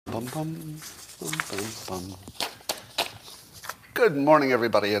Bum, bum, bum, bum, bum. Good morning,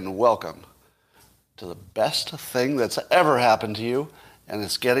 everybody, and welcome to the best thing that's ever happened to you, and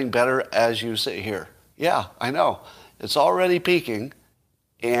it's getting better as you sit here. Yeah, I know. It's already peaking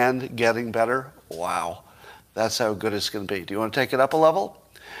and getting better. Wow, that's how good it's going to be. Do you want to take it up a level?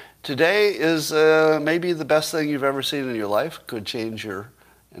 Today is maybe the best thing you've ever seen in your life. Could change your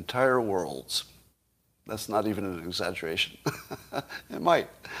entire worlds. That's not even an exaggeration. It might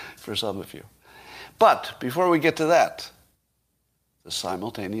for some of you. But before we get to that, the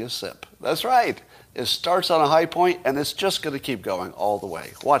simultaneous sip. That's right. It starts on a high point and it's just going to keep going all the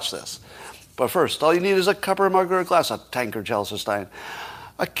way. Watch this. But first, all you need is a cup or a mug or a glass, a tankard, chalice or stein,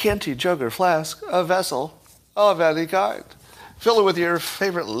 a canty jug or flask, a vessel of any kind. Fill it with your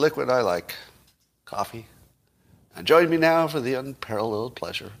favorite liquid I like, coffee. And join me now for the unparalleled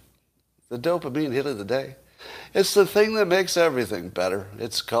pleasure, the dopamine hit of the day. It's the thing that makes everything better.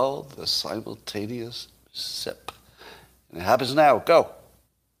 It's called the simultaneous sip. And it happens now. Go.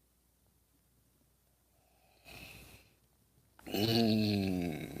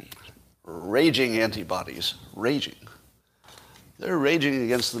 Raging antibodies. Raging. They're raging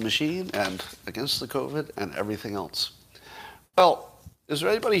against the machine and against the COVID and everything else. Well, is there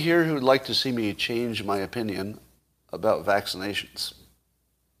anybody here who would like to see me change my opinion about vaccinations?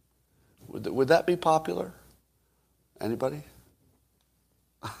 Would that be popular? Anybody?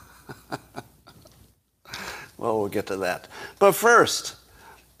 Well, we'll get to that. But first,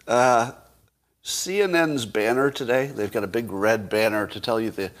 CNN's banner today, they've got a big red banner to tell you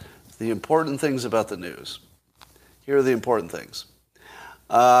the important things about the news. Here are the important things.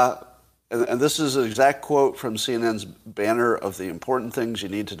 And this is an exact quote from CNN's banner of the important things you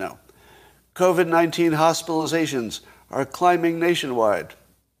need to know. COVID-19 hospitalizations are climbing nationwide.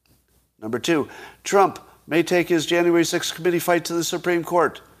 Number 2, Trump may take his January 6th committee fight to the Supreme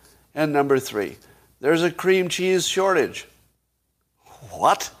Court. And number 3, there's a cream cheese shortage.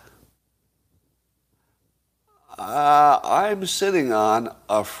 What? I'm sitting on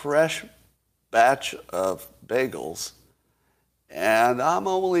a fresh batch of bagels, and I'm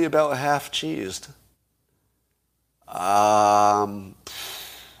only about half cheesed. I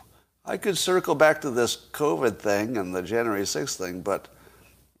could circle back to this COVID thing and the January 6th thing, but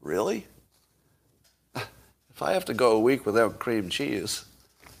really? If I have to go a week without cream cheese,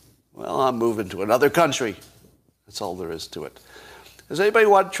 well, I'm moving to another country. That's all there is to it. Has anybody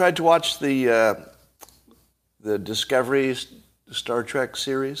tried to watch the Discovery Star Trek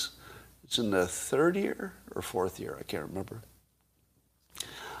series? It's in the 3rd year or 4th year. I can't remember.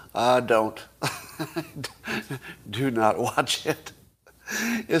 Don't. Do not watch it.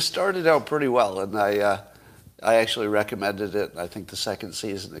 It started out pretty well, and I actually recommended it. I think the 2nd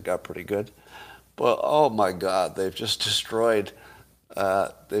season it got pretty good. But oh my God, they've just destroyed.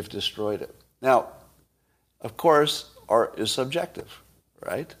 They've destroyed it. Now, of course, art is subjective,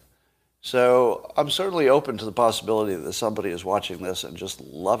 right? So I'm certainly open to the possibility that somebody is watching this and just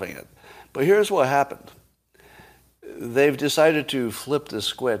loving it. But here's what happened. They've decided to flip the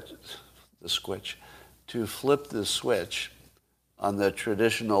switch on the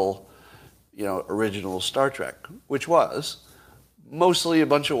traditional, original Star Trek, which was mostly a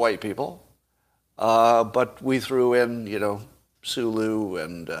bunch of white people, but we threw in, Sulu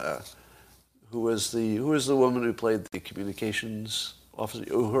and who was the woman who played the communications officer,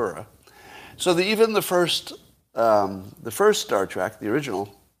 Uhura. So even the first Star Trek, the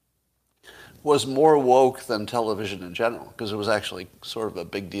original, was more woke than television in general, because it was actually sort of a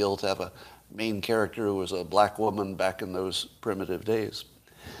big deal to have a main character who was a black woman back in those primitive days.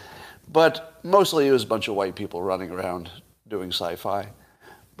 But mostly it was a bunch of white people running around doing sci-fi.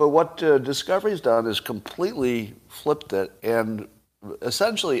 But what Discovery's done is completely flipped it, and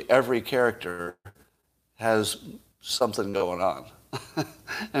essentially every character has something going on.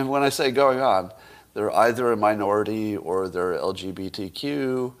 And when I say going on, they're either a minority or they're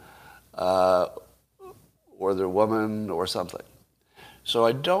LGBTQ, or they're woman or something. So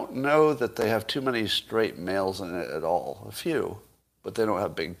I don't know that they have too many straight males in it at all. A few, but they don't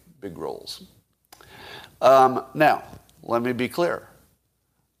have big roles. Now, let me be clear.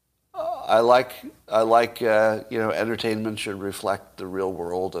 I like entertainment should reflect the real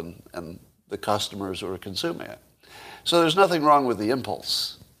world and the customers who are consuming it. So there's nothing wrong with the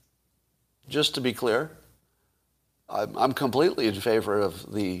impulse. Just to be clear, I'm completely in favor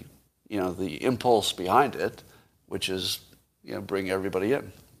of the impulse behind it, which is, bring everybody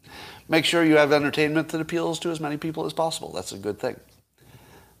in. Make sure you have entertainment that appeals to as many people as possible. That's a good thing.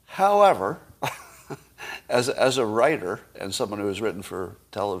 However, as a writer and someone who has written for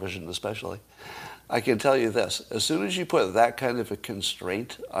television especially, I can tell you this. As soon as you put that kind of a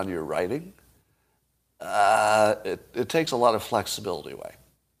constraint on your writing, it takes a lot of flexibility away.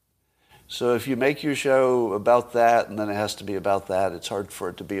 So if you make your show about that and then it has to be about that, it's hard for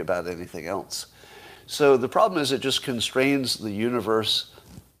it to be about anything else. So the problem is it just constrains the universe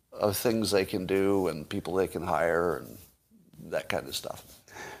of things they can do and people they can hire and that kind of stuff.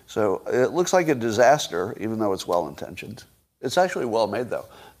 So it looks like a disaster, even though it's well-intentioned. It's actually well-made, though.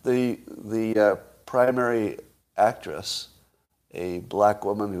 The primary actress, a black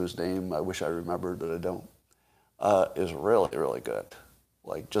woman whose name I wish I remembered, but I don't, is really, really good.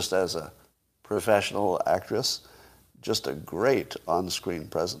 Like, just as a professional actress, just a great on-screen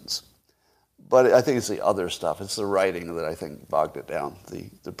presence. But I think it's the other stuff. It's the writing that I think bogged it down.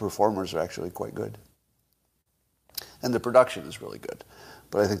 The performers are actually quite good. And the production is really good.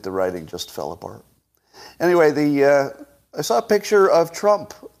 But I think the writing just fell apart. Anyway, I saw a picture of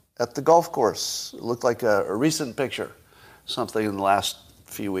Trump at the golf course. It looked like a recent picture, something in the last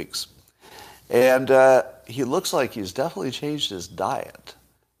few weeks. And he looks like he's definitely changed his diet.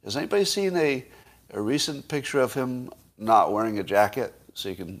 Has anybody seen a recent picture of him not wearing a jacket? So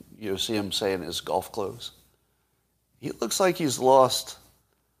you can see him, say, in his golf clothes. He looks like he's lost,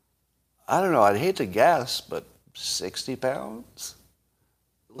 I don't know, I'd hate to guess, but 60 pounds?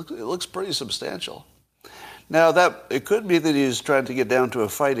 It looks pretty substantial. Now, it could be that he's trying to get down to a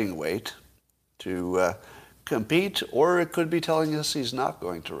fighting weight to compete, or it could be telling us he's not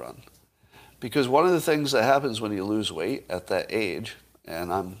going to run. Because one of the things that happens when you lose weight at that age,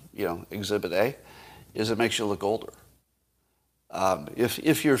 and I'm, Exhibit A, is it makes you look older.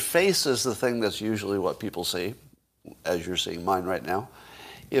 If your face is the thing that's usually what people see, as you're seeing mine right now,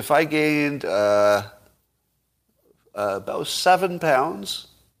 if I gained about 7 pounds,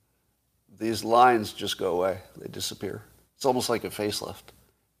 these lines just go away. They disappear. It's almost like a facelift.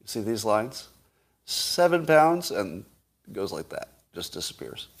 You see these lines? 7 pounds, and it goes like that. Just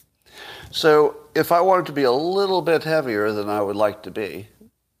disappears. So if I wanted to be a little bit heavier than I would like to be,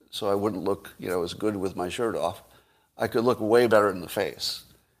 so I wouldn't look, as good with my shirt off, I could look way better in the face.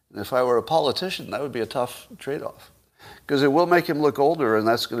 And if I were a politician, that would be a tough trade-off. Because it will make him look older, and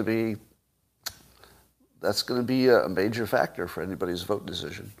that's going to be a major factor for anybody's vote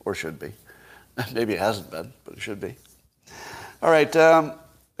decision, or should be. Maybe it hasn't been, but it should be. All right,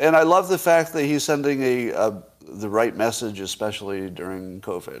 and I love the fact that he's sending the right message, especially during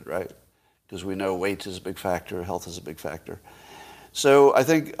COVID, right? Because we know weight is a big factor, health is a big factor. So I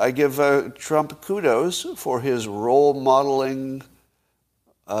think I give Trump kudos for his role modeling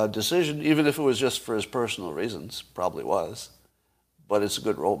decision, even if it was just for his personal reasons, probably was, but it's a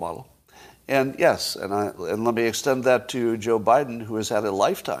good role model. And yes, and let me extend that to Joe Biden, who has had a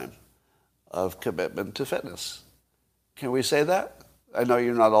lifetime of commitment to fitness. Can we say that? I know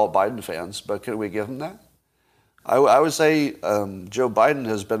you're not all Biden fans, but can we give him that? I would say Joe Biden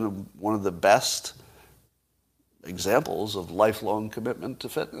has been one of the best examples of lifelong commitment to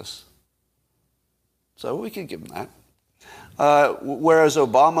fitness. So we can give him that. Whereas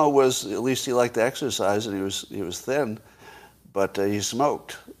Obama was, at least he liked to exercise and he was thin, but he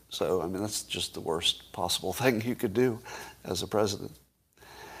smoked. So, I mean, that's just the worst possible thing you could do as a president.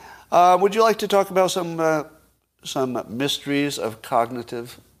 Would you like to talk about some mysteries of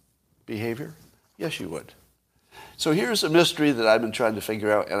cognitive behavior? Yes, you would. So here's a mystery that I've been trying to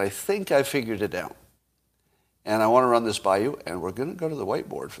figure out, and I think I figured it out. And I want to run this by you, and we're going to go to the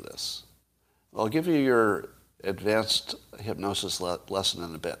whiteboard for this. I'll give you your advanced hypnosis lesson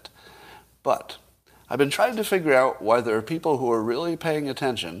in a bit. But I've been trying to figure out why there are people who are really paying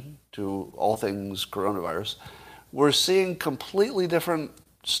attention to all things coronavirus. We're seeing completely different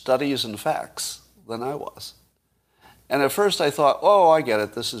studies and facts than I was. And at first I thought, oh, I get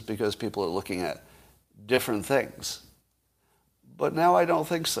it. This is because people are looking at different things. But now I don't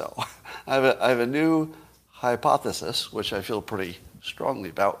think so. I have a new hypothesis, which I feel pretty strongly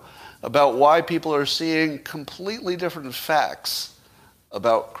about why people are seeing completely different facts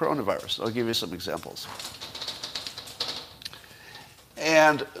about coronavirus. I'll give you some examples.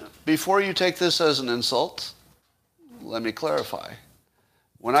 And before you take this as an insult, let me clarify.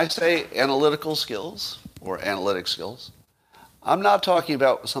 When I say analytical skills or analytic skills, I'm not talking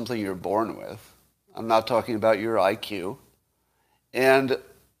about something you're born with. I'm not talking about your IQ. And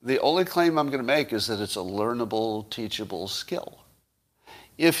the only claim I'm going to make is that it's a learnable, teachable skill.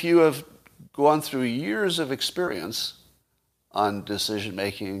 If you have gone through years of experience on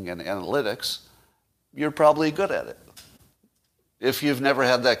decision-making and analytics, you're probably good at it. If you've never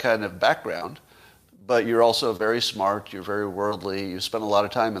had that kind of background, but you're also very smart, you're very worldly, you spend a lot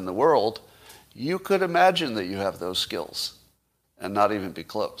of time in the world, you could imagine that you have those skills and not even be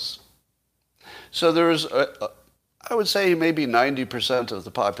close. So there's, I would say maybe 90% of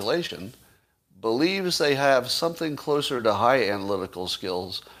the population believes they have something closer to high analytical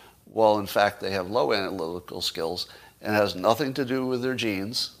skills, while in fact they have low analytical skills, and has nothing to do with their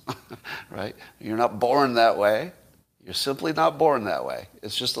genes, right? You're not born that way. You're simply not born that way.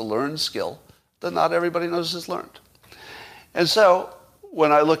 It's just a learned skill that not everybody knows is learned. And so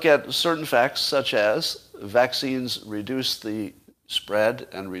when I look at certain facts, such as vaccines reduce the spread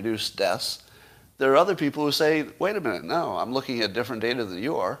and reduce deaths, there are other people who say, wait a minute, no, I'm looking at different data than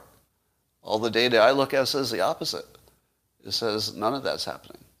you are. All the data I look at says the opposite. It says none of that's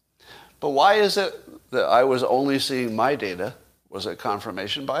happening. But why is it that I was only seeing my data? Was it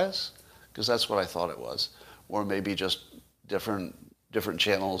confirmation bias? Because that's what I thought it was. Or maybe just different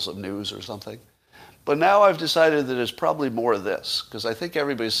channels of news or something. But now I've decided that it's probably more of this, because I think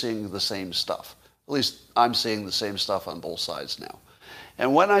everybody's seeing the same stuff. At least I'm seeing the same stuff on both sides now.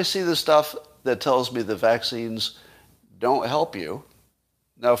 And when I see the stuff that tells me the vaccines don't help you,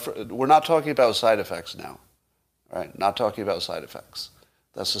 now we're not talking about side effects now, right? Not talking about side effects.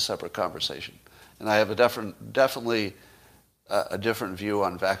 That's a separate conversation. And I have definitely a different view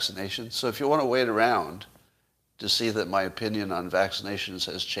on vaccination. So if you want to wait around to see that my opinion on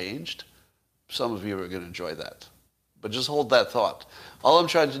vaccinations has changed, some of you are going to enjoy that. But just hold that thought. All I'm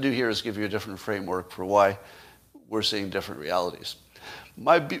trying to do here is give you a different framework for why we're seeing different realities.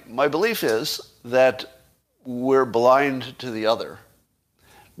 My belief is that we're blind to the other,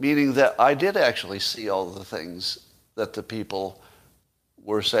 meaning that I did actually see all the things that the people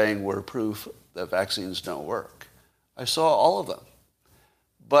were saying were proof that vaccines don't work. I saw all of them.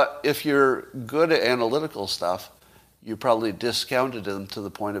 But if you're good at analytical stuff, you probably discounted them to the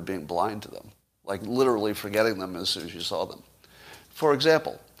point of being blind to them, like literally forgetting them as soon as you saw them. For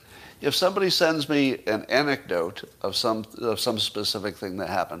example, if somebody sends me an anecdote of some specific thing that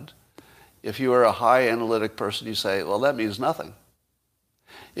happened, if you are a high analytic person, you say, well, that means nothing.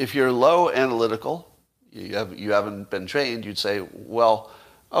 If you're low analytical, you haven't been trained, you'd say, well,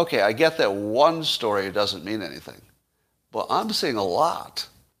 okay, I get that one story doesn't mean anything, but I'm seeing a lot.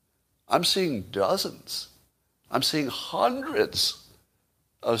 I'm seeing dozens. I'm seeing hundreds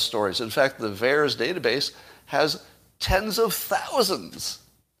of stories. In fact, the VAERS database has tens of thousands.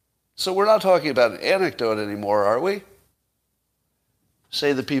 So we're not talking about an anecdote anymore, are we?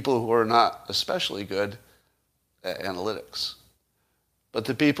 Say the people who are not especially good at analytics. But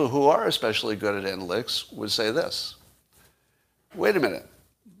the people who are especially good at analytics would say this. Wait a minute.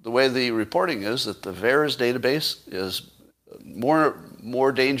 The way the reporting is that the VAERS database is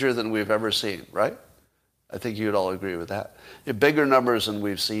more danger than we've ever seen, right? I think you'd all agree with that. In bigger numbers than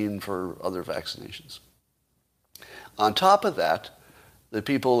we've seen for other vaccinations. On top of that, the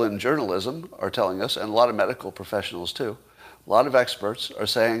people in journalism are telling us, and a lot of medical professionals too, a lot of experts are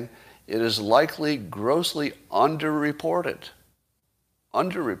saying it is likely grossly underreported.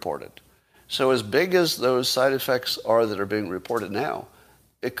 Underreported. So as big as those side effects are that are being reported now,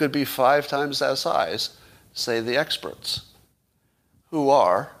 it could be 5 times that size, say the experts, who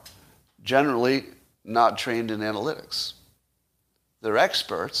are generally not trained in analytics. They're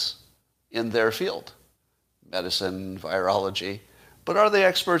experts in their field, medicine, virology, but are they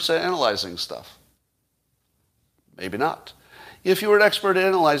experts at analyzing stuff? Maybe not. If you were an expert at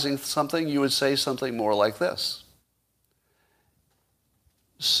analyzing something, you would say something more like this.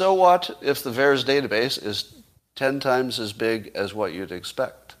 So what if the VAERS database is 10 times as big as what you'd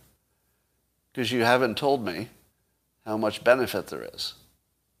expect? Because you haven't told me how much benefit there is.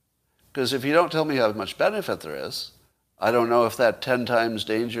 Because if you don't tell me how much benefit there is, I don't know if that 10 times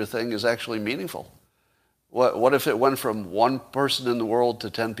danger thing is actually meaningful. What if it went from 1 person in the world to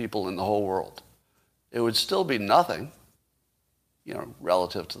 10 people in the whole world? It would still be nothing,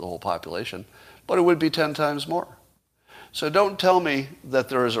 relative to the whole population, but it would be 10 times more. So don't tell me that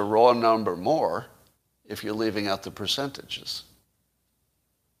there is a raw number more if you're leaving out the percentages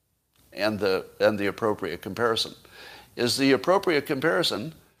and the appropriate comparison. Is the appropriate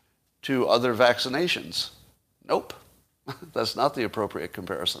comparison to other vaccinations? Nope. That's not the appropriate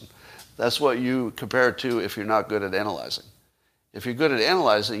comparison. That's what you compare it to if you're not good at analyzing. If you're good at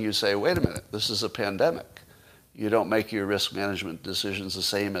analyzing, you say, wait a minute, this is a pandemic. You don't make your risk management decisions the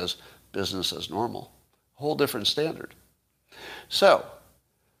same as business as normal. A whole different standard. So,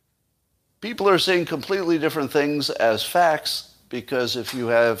 people are seeing completely different things as facts because if you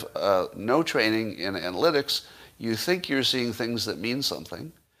have no training in analytics, you think you're seeing things that mean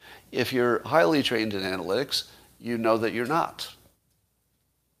something. If you're highly trained in analytics, you know that you're not.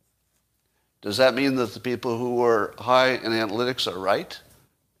 Does that mean that the people who are high in analytics are right?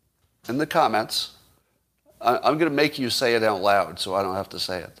 In the comments, I'm going to make you say it out loud so I don't have to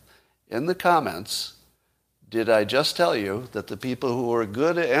say it. in the comments, did I just tell you that the people who are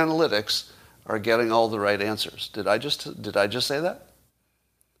good at analytics are getting all the right answers? Did I just say that?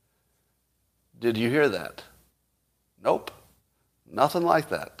 Did you hear that? Nope. Nothing like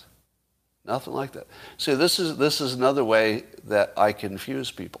that. Nothing like that. See, this is another way that I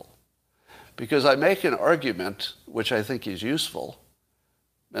confuse people. Because I make an argument which I think is useful,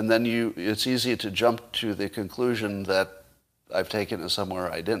 and then it's easy to jump to the conclusion that I've taken it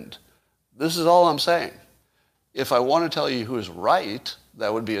somewhere I didn't. This is all I'm saying. If I want to tell you who is right,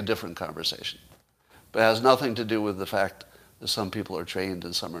 that would be a different conversation. But it has nothing to do with the fact that some people are trained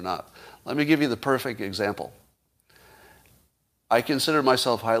and some are not. Let me give you the perfect example. I consider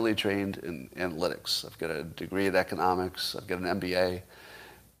myself highly trained in analytics. I've got a degree in economics. I've got an MBA.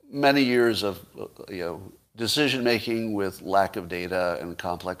 Many years of decision-making with lack of data and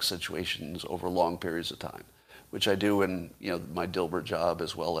complex situations over long periods of time, which I do in my Dilbert job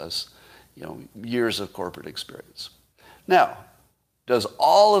as well as years of corporate experience. Now, does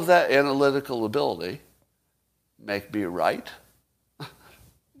all of that analytical ability make me right?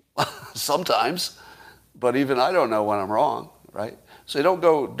 Sometimes, but even I don't know when I'm wrong, right? So don't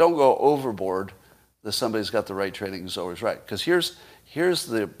go overboard that somebody's got the right training is always right. Because here's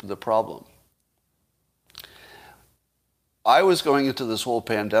the problem. I was going into this whole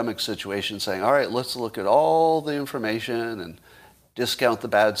pandemic situation saying, all right, let's look at all the information and discount the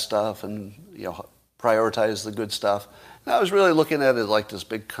bad stuff and prioritize the good stuff. And I was really looking at it like this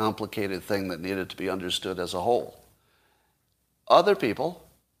big complicated thing that needed to be understood as a whole. Other people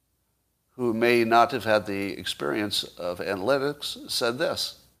who may not have had the experience of analytics said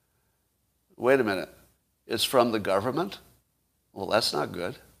this: wait a minute, it's from the government? Well, that's not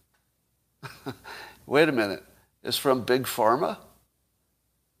good. Wait a minute, it's from Big Pharma?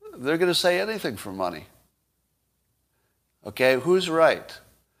 They're going to say anything for money. Okay, who's right?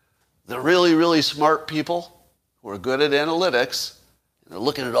 The really, really smart people who are good at analytics, they're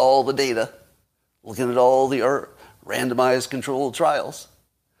looking at all the data, looking at all the randomized controlled trials,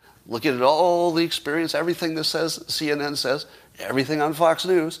 looking at all the experience, everything that says, CNN says, everything on Fox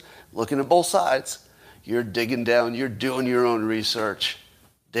News, looking at both sides. You're digging down, you're doing your own research.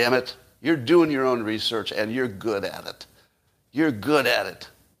 Damn it, you're doing your own research and you're good at it. You're good at it.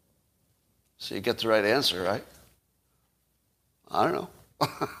 So you get the right answer, right? I don't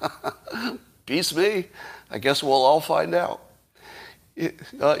know. Beats me. I guess we'll all find out.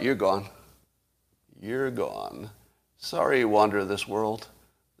 You're gone. You're gone. Sorry you wander this world.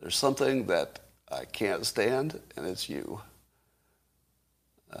 There's something that I can't stand, and it's you.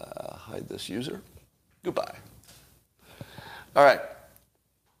 Hide this user. Goodbye. All right.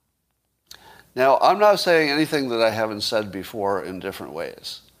 Now, I'm not saying anything that I haven't said before in different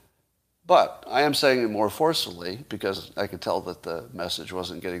ways. But I am saying it more forcefully because I could tell that the message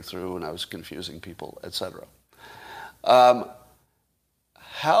wasn't getting through and I was confusing people, etc.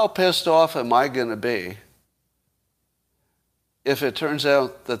 How pissed off am I going to be if it turns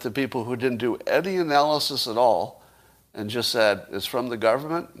out that the people who didn't do any analysis at all and just said, it's from the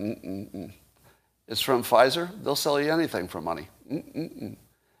government? It's from Pfizer? They'll sell you anything for money.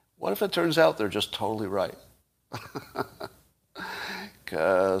 What if it turns out they're just totally right?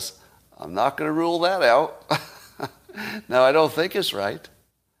 Because I'm not going to rule that out. Now, I don't think it's right.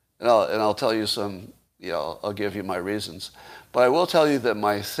 And I'll tell you some, I'll give you my reasons. But I will tell you that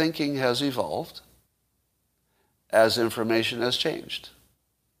my thinking has evolved as information has changed.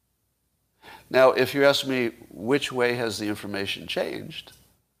 Now, if you ask me which way has the information changed,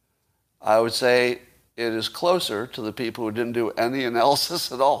 I would say it is closer to the people who didn't do any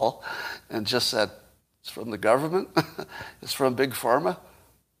analysis at all and just said, it's from the government, it's from Big Pharma.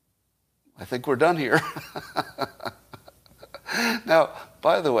 I think we're done here. Now,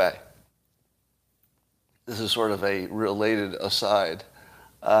 by the way, this is sort of a related aside.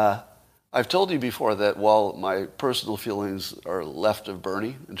 I've told you before that while my personal feelings are left of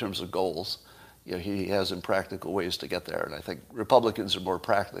Bernie in terms of goals, he has impractical ways to get there, and I think Republicans are more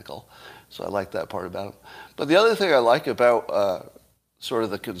practical, so I like that part about him. But the other thing I like about sort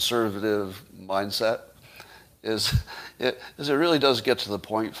of the conservative mindset is it really does get to the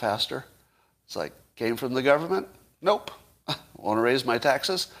point faster. It's like, came from the government? Nope. Want to raise my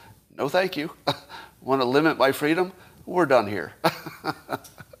taxes? No, thank you. Want to limit my freedom? We're done here.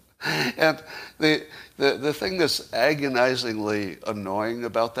 And the thing that's agonizingly annoying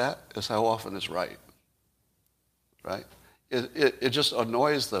about that is how often it's right. Right? It just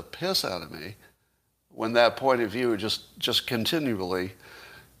annoys the piss out of me when that point of view just continually,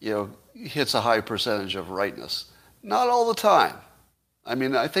 hits a high percentage of rightness. Not all the time. I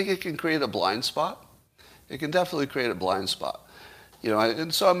mean, I think it can create a blind spot. It can definitely create a blind spot.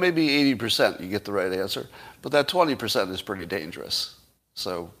 And so maybe 80% you get the right answer, but that 20% is pretty dangerous.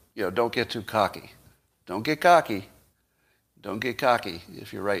 So, don't get too cocky. Don't get cocky. Don't get cocky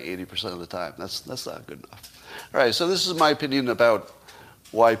if you're right 80% of the time. That's not good enough. All right, so this is my opinion about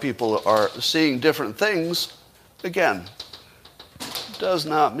why people are seeing different things. Again, does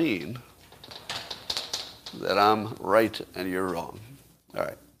not mean that I'm right and you're wrong. All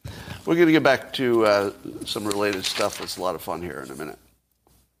right. We're going to get back to some related stuff that's a lot of fun here in a minute.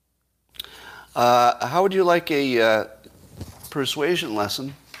 How would you like a persuasion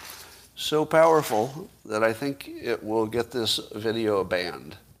lesson so powerful that I think it will get this video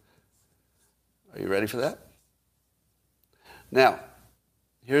banned? Are you ready for that? Now,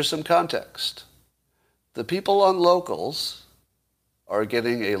 here's some context. The people on Locals are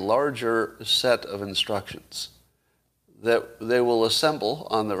getting a larger set of instructions that they will assemble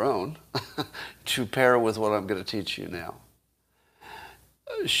on their own to pair with what I'm going to teach you now.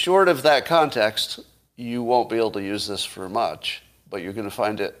 Short of that context, you won't be able to use this for much, but you're going to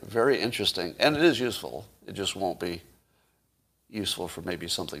find it very interesting, and it is useful. It just won't be useful for maybe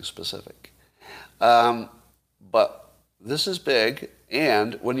something specific. But this is big,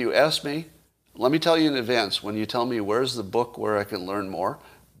 and when you ask me, let me tell you in advance, when you tell me where's the book where I can learn more,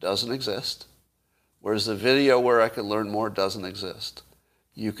 doesn't exist. Where's the video where I can learn more, doesn't exist.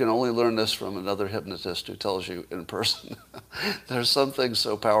 You can only learn this from another hypnotist who tells you in person. There's some things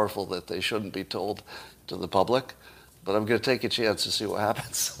so powerful that they shouldn't be told to the public, but I'm going to take a chance to see what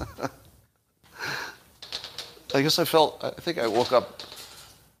happens. I think I woke up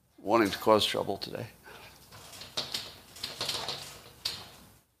wanting to cause trouble today.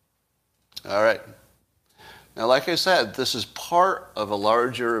 All right. Now, like I said, this is part of a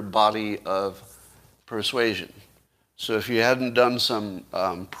larger body of persuasion. So if you hadn't done some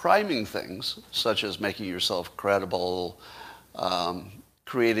priming things, such as making yourself credible,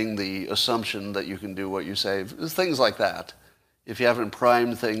 creating the assumption that you can do what you say, things like that. If you haven't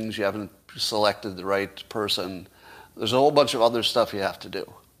primed things, you haven't selected the right person, there's a whole bunch of other stuff you have to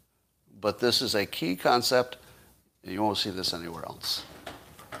do. But this is a key concept, and you won't see this anywhere else.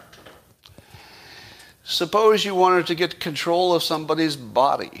 Suppose you wanted to get control of somebody's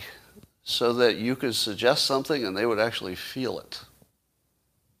body so that you could suggest something and they would actually feel it.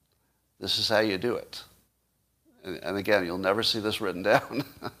 This is how you do it. And again, you'll never see this written down.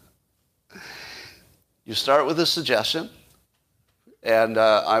 You start with a suggestion, and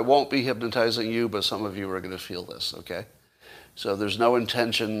I won't be hypnotizing you, but some of you are going to feel this, okay? So there's no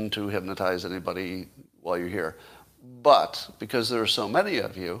intention to hypnotize anybody while you're here. But because there are so many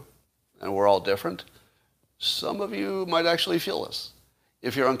of you, and we're all different, some of you might actually feel this.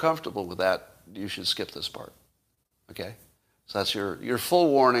 If you're uncomfortable with that, you should skip this part, okay? So that's your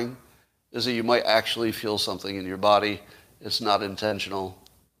full warning, is that you might actually feel something in your body. It's not intentional,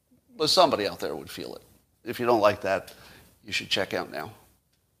 but somebody out there would feel it. If you don't like that, you should check out now.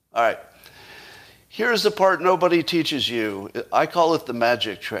 All right. Here's the part nobody teaches you. I call it the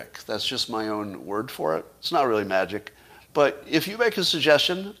magic trick. That's just my own word for it. It's not really magic. But if you make a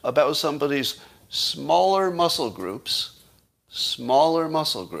suggestion about somebody's smaller muscle groups,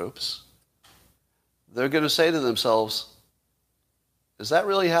 they're going to say to themselves, is that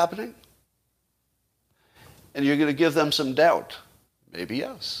really happening? And you're going to give them some doubt. Maybe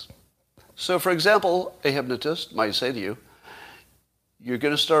yes. So, for example, a hypnotist might say to you, you're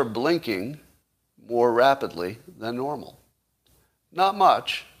going to start blinking more rapidly than normal. Not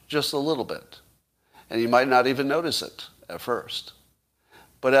much, just a little bit. And you might not even notice it at first.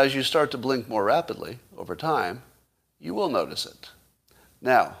 But as you start to blink more rapidly over time, you will notice it.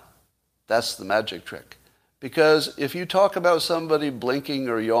 Now, that's the magic trick. Because if you talk about somebody blinking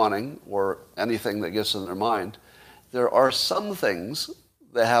or yawning or anything that gets in their mind, there are some things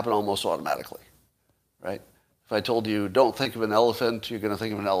that happen almost automatically, right? If I told you, don't think of an elephant, you're going to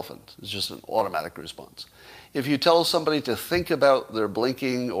think of an elephant. It's just an automatic response. If you tell somebody to think about their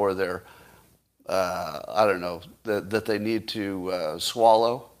blinking or their, that they need to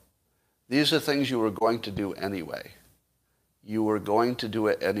swallow, these are things you were going to do anyway. You were going to do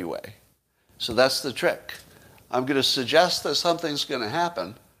it anyway. So that's the trick. I'm going to suggest that something's going to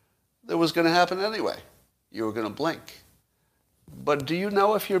happen that was going to happen anyway. You were going to blink. But do you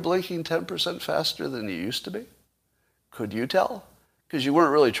know if you're blinking 10% faster than you used to be? Could you tell? Because you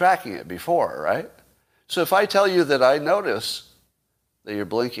weren't really tracking it before, right? So if I tell you that I notice that you're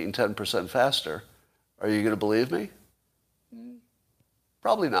blinking 10% faster, are you going to believe me?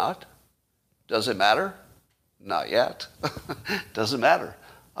 Probably not. Does it matter? Not yet. Doesn't matter.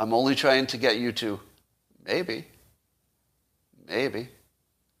 I'm only trying to get you to maybe it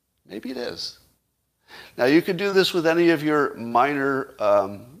is. Now, you could do this with any of your minor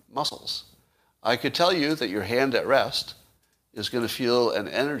muscles. I could tell you that your hand at rest is going to feel an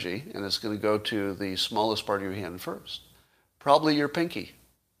energy, and it's going to go to the smallest part of your hand first, probably your pinky.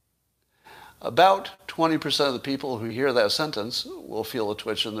 About 20% of the people who hear that sentence will feel a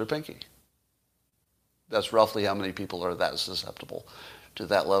twitch in their pinky. That's roughly how many people are that susceptible to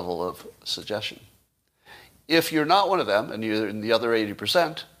that level of suggestion. If you're not one of them, and you're in the other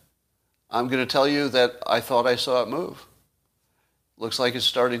 80%, I'm going to tell you that I thought I saw it move. Looks like it's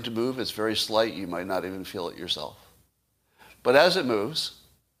starting to move. It's very slight. You might not even feel it yourself. But as it moves,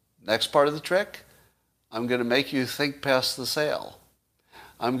 next part of the trick, I'm going to make you think past the sale.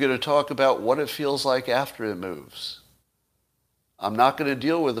 I'm going to talk about what it feels like after it moves. I'm not going to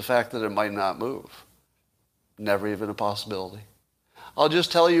deal with the fact that it might not move. Never even a possibility. I'll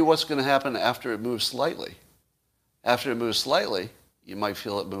just tell you what's going to happen after it moves slightly. After it moves slightly, you might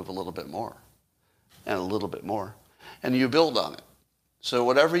feel it move a little bit more, and a little bit more. And you build on it. So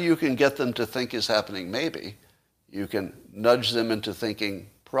whatever you can get them to think is happening maybe, you can nudge them into thinking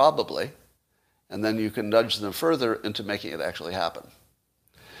probably, and then you can nudge them further into making it actually happen.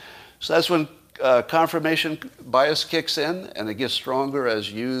 So that's when confirmation bias kicks in, and it gets stronger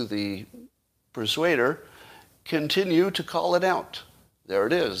as you, the persuader, continue to call it out. There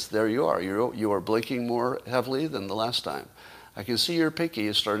it is. There you are. You are blinking more heavily than the last time. I can see your pinky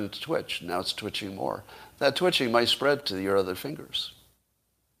is starting to twitch. Now it's twitching more. That twitching might spread to your other fingers.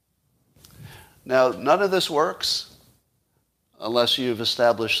 Now, none of this works unless you've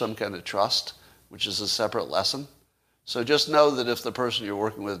established some kind of trust, which is a separate lesson. So just know that if the person you're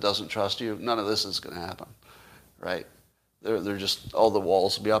working with doesn't trust you, none of this is going to happen, right? They're just, all the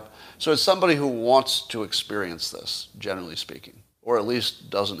walls will be up. So it's somebody who wants to experience this, generally speaking, or at least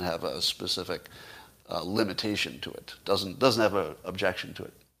doesn't have a specific limitation to it, doesn't have an objection to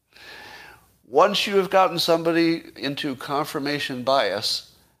it. Once you have gotten somebody into confirmation bias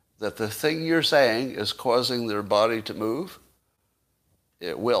that the thing you're saying is causing their body to move,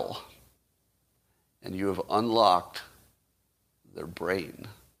 it will. And you have unlocked their brain.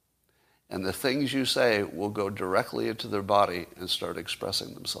 And the things you say will go directly into their body and start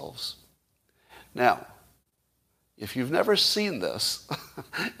expressing themselves. Now, if you've never seen this,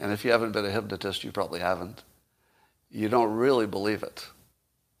 and if you haven't been a hypnotist, you probably haven't, you don't really believe it.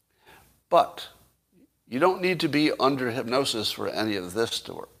 But you don't need to be under hypnosis for any of this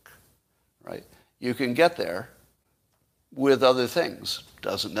to work, right? You can get there with other things.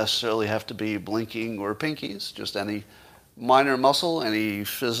 Doesn't necessarily have to be blinking or pinkies, just any minor muscle, any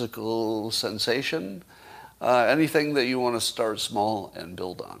physical sensation, anything that you want to start small and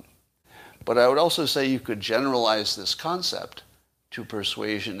build on. But I would also say you could generalize this concept to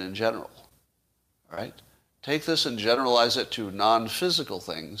persuasion in general, all right? Take this and generalize it to non-physical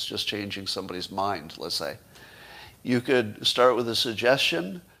things, just changing somebody's mind, let's say. You could start with a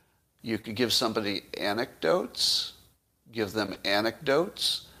suggestion. You could give somebody anecdotes, then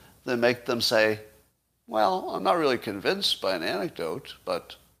make them say, well, I'm not really convinced by an anecdote,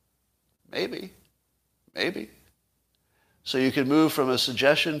 but maybe. So you can move from a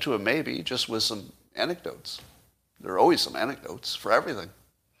suggestion to a maybe just with some anecdotes. There are always some anecdotes for everything.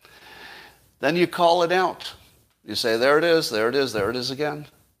 Then you call it out. You say, there it is again.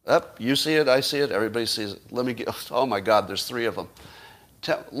 You see it, I see it, everybody sees it. Let me get, oh my God, there's 3 of them.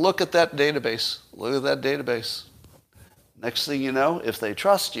 Look at that database. Next thing you know, if they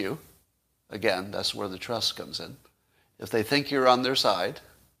trust you, again, that's where the trust comes in. If they think you're on their side,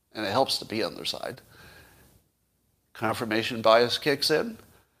 and it helps to be on their side, confirmation bias kicks in,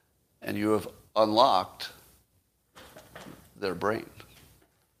 and you have unlocked their brain.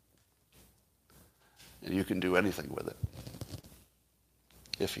 And you can do anything with it,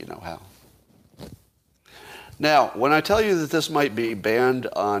 if you know how. Now, when I tell you that this might be banned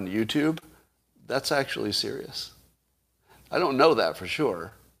on YouTube, that's actually serious. I don't know that for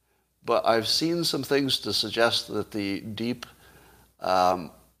sure, but I've seen some things to suggest that the deep,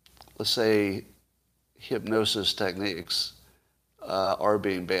 let's say, hypnosis techniques are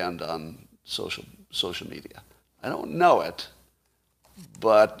being banned on social media. I don't know it,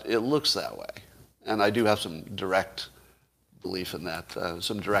 but it looks that way. And I do have some direct belief in that,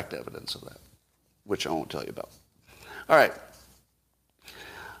 some direct evidence of that, which I won't tell you about. All right.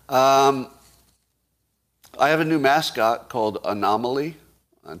 I have a new mascot called Anomaly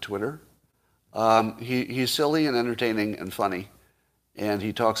on Twitter. He's silly and entertaining and funny, and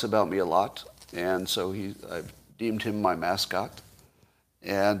he talks about me a lot. And so I've deemed him my mascot.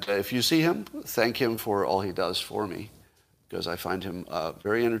 And if you see him, thank him for all he does for me, because I find him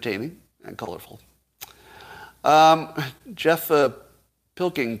very entertaining and colorful. Jeff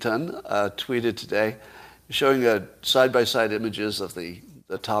Pilkington tweeted today showing side-by-side images of the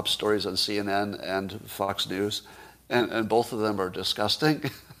top stories on CNN and Fox News, and both of them are disgusting.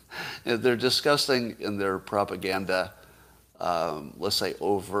 They're disgusting in their propaganda, let's say,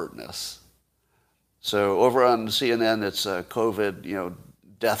 overtness. So over on CNN, it's a COVID,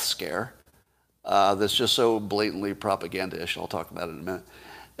 death scare that's just so blatantly propaganda-ish. I'll talk about it in a minute.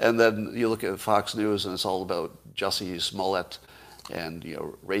 And then you look at Fox News, and it's all about Jussie Smollett and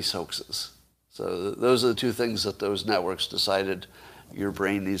race hoaxes. So those are the two things that those networks decided your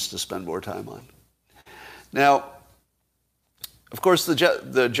brain needs to spend more time on. Now, of course, the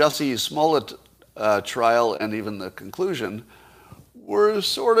Jussie Smollett trial and even the conclusion were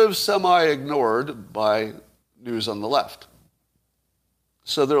sort of semi-ignored by news on the left.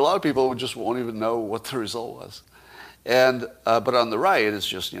 So there are a lot of people who just won't even know what the result was. And but on the right, it's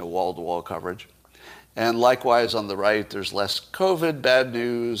just wall-to-wall coverage. And likewise, on the right, there's less COVID, bad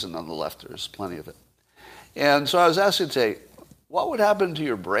news, and on the left, there's plenty of it. And so I was asking today, what would happen to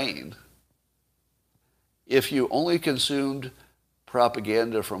your brain if you only consumed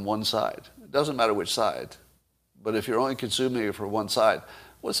propaganda from one side? It doesn't matter which side, but if you're only consuming it from one side,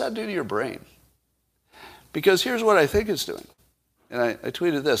 what's that do to your brain? Because here's what I think it's doing. And I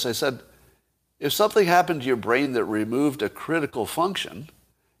tweeted this. I said, if something happened to your brain that removed a critical function,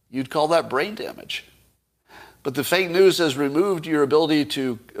 you'd call that brain damage. But the fake news has removed your ability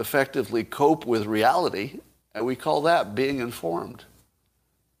to effectively cope with reality, and we call that being informed.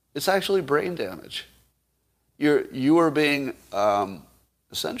 It's actually brain damage. You are being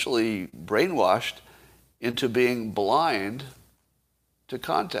essentially brainwashed into being blind to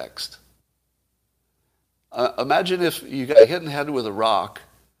context. Imagine if you got hit in the head with a rock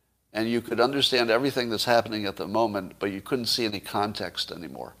and you could understand everything that's happening at the moment, but you couldn't see any context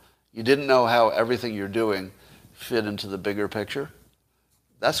anymore. You didn't know how everything you're doing fit into the bigger picture.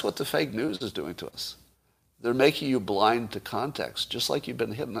 That's what the fake news is doing to us. They're making you blind to context, just like you've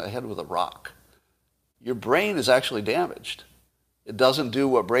been hit in the head with a rock. Your brain is actually damaged. It doesn't do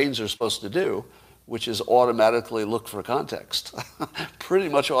what brains are supposed to do, which is automatically look for context. Pretty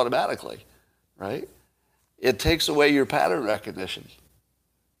much automatically, right? It takes away your pattern recognition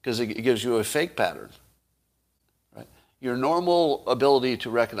because it gives you a fake pattern. Right? Your normal ability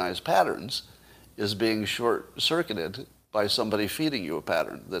to recognize patterns is being short-circuited by somebody feeding you a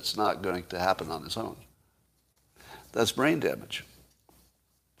pattern that's not going to happen on its own. That's brain damage.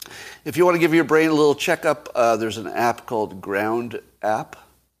 If you want to give your brain a little checkup, there's an app called Ground app.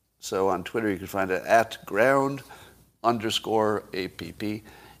 So on Twitter, you can find it at @ground_app.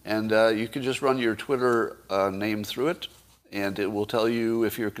 And you can just run your Twitter name through it, and it will tell you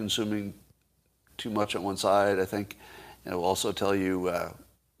if you're consuming too much on one side, I think. And it will also tell you,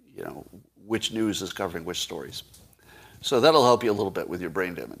 which news is covering which stories. So that'll help you a little bit with your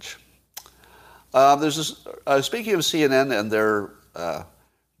brain damage. There's this, speaking of CNN and their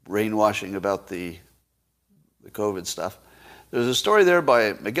brainwashing about the COVID stuff, there's a story there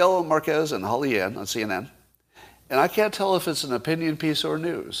by Miguel Marquez and Holly Ann on CNN. And I can't tell if it's an opinion piece or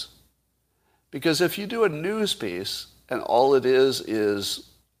news. Because if you do a news piece and all it is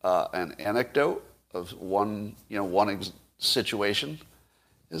an anecdote of one situation,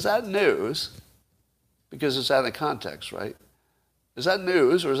 is that news? Because it's out of context, right? Is that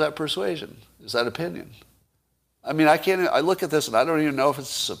news or is that persuasion? Is that opinion? I mean, I look at this and I don't even know if it's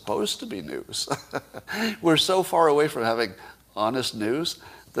supposed to be news. We're so far away from having honest news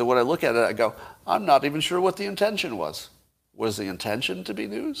that when I look at it, I go, I'm not even sure what the intention was. Was the intention to be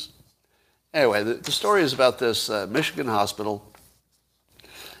news? Anyway, the story is about this Michigan hospital.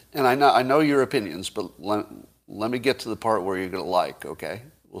 And I know your opinions, but let me get to the part where you're going to like, okay?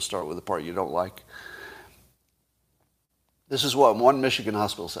 We'll start with the part you don't like. This is what one Michigan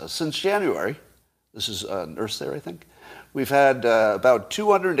hospital says. Since January, this is a nurse there, I think, we've had about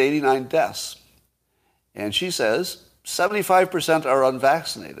 289 deaths. And she says 75% are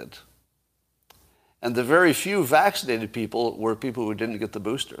unvaccinated. And the very few vaccinated people were people who didn't get the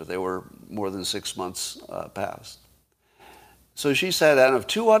booster. They were more than 6 months past. So she said out of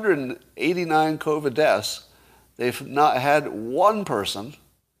 289 COVID deaths, they've not had one person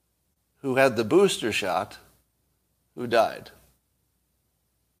who had the booster shot who died.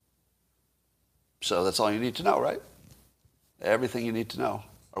 So that's all you need to know, right? Everything you need to know.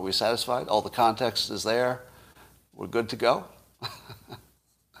 Are we satisfied? All the context is there. We're good to go?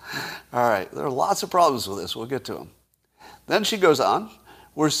 All right, there are lots of problems with this. We'll get to them. Then she goes on,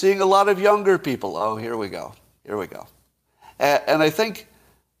 we're seeing a lot of younger people. Oh, here we go. Here we go. And I think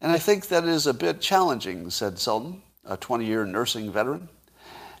that is a bit challenging, said Sultan, a 20-year nursing veteran.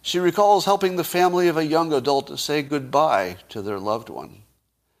 She recalls helping the family of a young adult say goodbye to their loved one.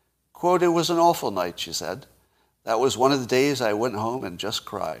 Quote, "It was an awful night," she said. "That was one of the days I went home and just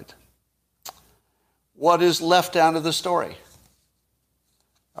cried." What is left out of the story?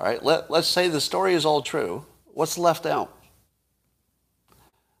 All right, let's say the story is all true. What's left out?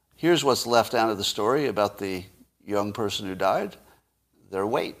 Here's what's left out of the story about the young person who died. Their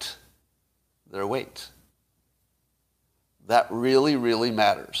weight. Their weight. That really, really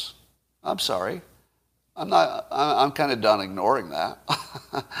matters. I'm sorry. I'm kind of done ignoring that.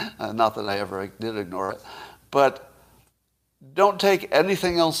 Not that I ever did ignore it. But don't take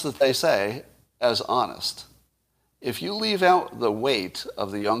anything else that they say as honest. If you leave out the weight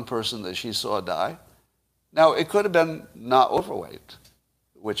of the young person that she saw die, now it could have been not overweight,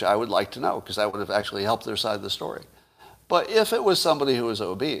 which I would like to know because that would have actually helped their side of the story. But if it was somebody who was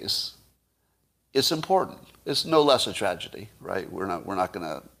obese, it's important. It's no less a tragedy, right? We're not going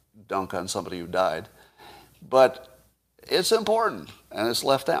to dunk on somebody who died. But it's important, and it's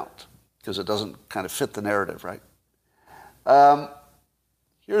left out because it doesn't kind of fit the narrative, right?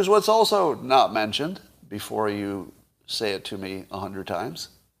 Here's what's also not mentioned before you say it to me 100 times.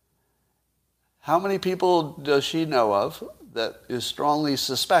 How many people does she know of that is strongly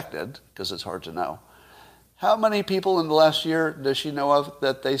suspected, because it's hard to know, how many people in the last year does she know of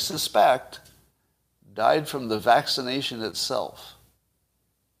that they suspect died from the vaccination itself?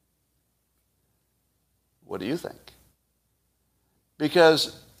 What do you think?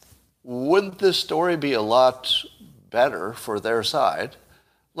 Because wouldn't this story be a lot better for their side?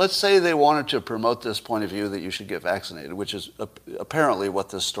 Let's say they wanted to promote this point of view that you should get vaccinated, which is apparently what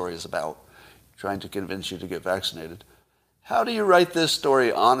this story is about, trying to convince you to get vaccinated. How do you write this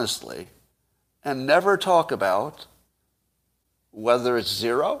story honestly and never talk about whether it's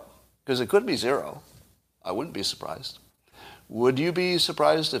zero? Because it could be zero. I wouldn't be surprised. Would you be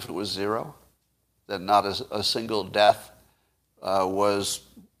surprised if it was zero? That not a single death was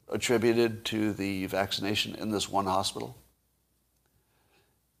attributed to the vaccination in this one hospital?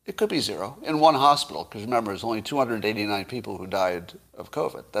 It could be zero in one hospital, because remember, there's only 289 people who died of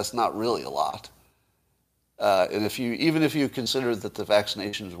COVID. That's not really a lot. And even if you consider that the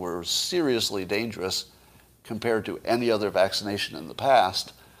vaccinations were seriously dangerous compared to any other vaccination in the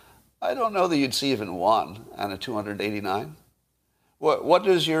past, I don't know that you'd see even one out of 289. What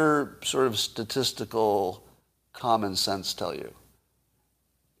does your sort of statistical common sense tell you?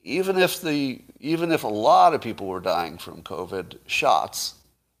 Even if a lot of people were dying from COVID shots,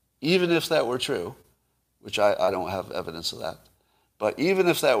 even if that were true, which I don't have evidence of that, but even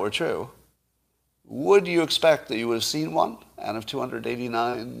if that were true, would you expect that you would have seen one out of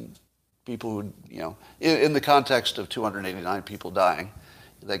 289 people who, in the context of 289 people dying?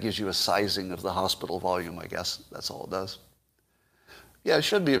 That gives you a sizing of the hospital volume, I guess. That's all it does. Yeah, it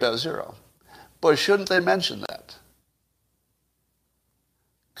should be about zero. But shouldn't they mention that?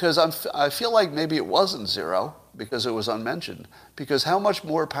 Because I feel like maybe it wasn't zero because it was unmentioned. Because how much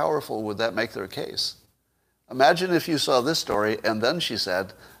more powerful would that make their case? Imagine if you saw this story and then she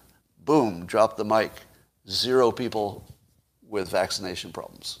said, boom, drop the mic, 0 people with vaccination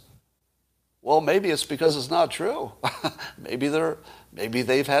problems. Well, maybe it's because it's not true. Maybe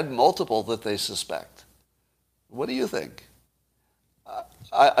they've had multiple that they suspect. What do you think?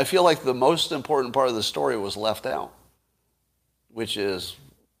 I feel like the most important part of the story was left out, which is,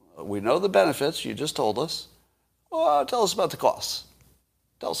 we know the benefits, you just told us. Well, tell us about the costs.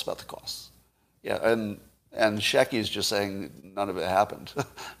 Tell us about the costs. Yeah, and Shecky's just saying none of it happened.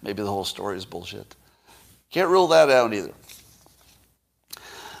 Maybe the whole story is bullshit. Can't rule that out either.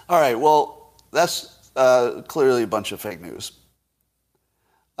 All right, well, that's clearly a bunch of fake news.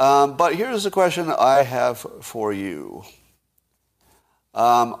 But here's the question I have for you.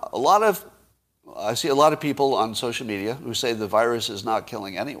 I see a lot of people on social media who say the virus is not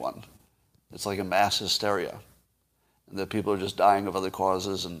killing anyone. It's like a mass hysteria, and that people are just dying of other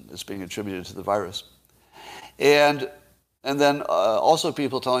causes, and it's being attributed to the virus. And then also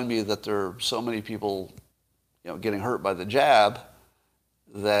people telling me that there are so many people, getting hurt by the jab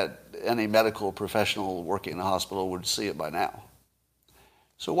that any medical professional working in a hospital would see it by now.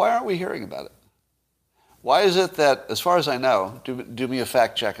 So why aren't we hearing about it? Why is it that, as far as I know, do me a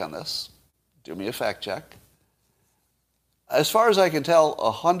fact check on this. Do me a fact check. As far as I can tell,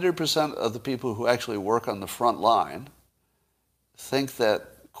 100% of the people who actually work on the front line think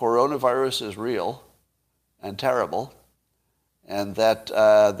that coronavirus is real and terrible, and that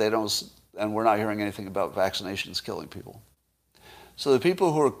and we're not hearing anything about vaccinations killing people. So the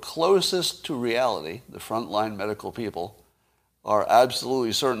people who are closest to reality, the frontline medical people, are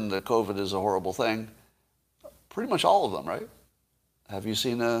absolutely certain that COVID is a horrible thing. Pretty much all of them, right? Have you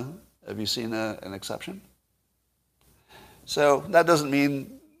seen an exception? So that doesn't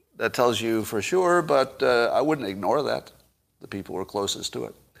mean that tells you for sure, but I wouldn't ignore that. The people who are closest to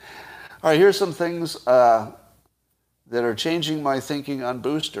it. All right, here's some things that are changing my thinking on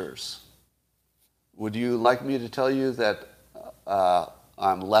boosters. Would you like me to tell you that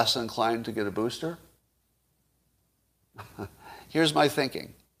I'm less inclined to get a booster? Here's my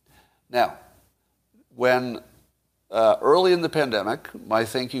thinking. Now, when early in the pandemic, my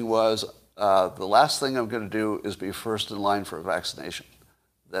thinking was the last thing I'm going to do is be first in line for a vaccination.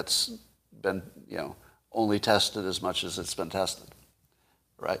 That's been, only tested as much as it's been tested,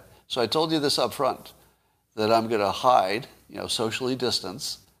 right? So I told you this up front, that I'm going to hide, socially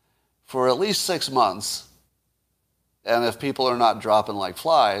distance, for at least 6 months. And if people are not dropping like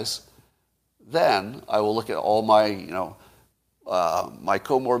flies, then I will look at all my, my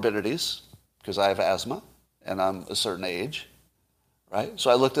comorbidities, because I have asthma and I'm a certain age, right? So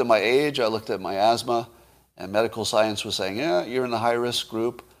I looked at my age, I looked at my asthma, and medical science was saying, yeah, you're in the high-risk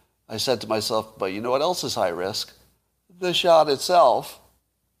group. I said to myself, but you know what else is high risk? The shot itself.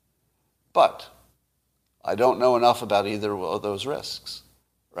 But I don't know enough about either of those risks,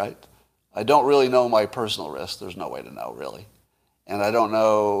 right? I don't really know my personal risk. There's no way to know, really. And I don't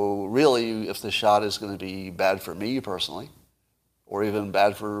know, really, if the shot is going to be bad for me personally or even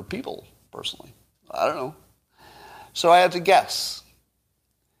bad for people personally. I don't know. So I had to guess.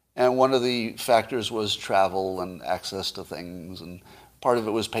 And one of the factors was travel and access to things, and part of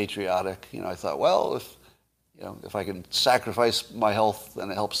it was patriotic. I thought, well, if I can sacrifice my health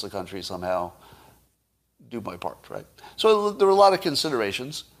and it helps the country somehow, do my part, right? So there were a lot of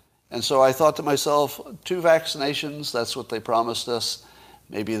considerations. And so I thought to myself, 2 vaccinations, that's what they promised us.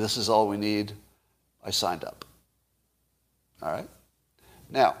 Maybe this is all we need. I signed up. All right?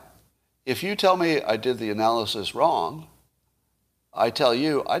 Now, if you tell me I did the analysis wrong, I tell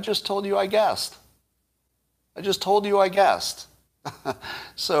you, I just told you I guessed. I just told you I guessed.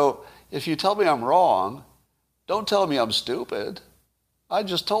 So if you tell me I'm wrong, don't tell me I'm stupid. I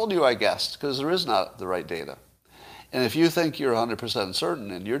just told you I guessed, because there is not the right data. And if you think you're 100%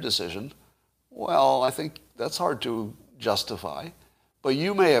 certain in your decision, well, I think that's hard to justify. But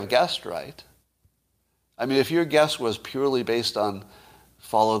you may have guessed right. I mean, if your guess was purely based on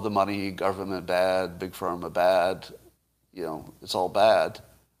follow the money, government bad, big pharma bad, it's all bad,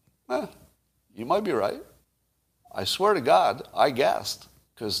 you might be right. I swear to God, I guessed,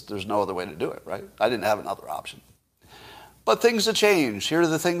 because there's no other way to do it, right? I didn't have another option. But things have changed. Here are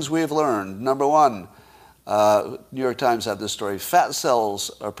the things we have learned. Number one, New York Times had this story. Fat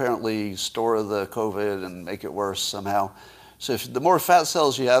cells apparently store the COVID and make it worse somehow. So the more fat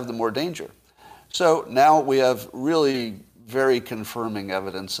cells you have, the more danger. So now we have really very confirming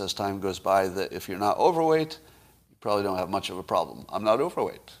evidence as time goes by that if you're not overweight, you probably don't have much of a problem. I'm not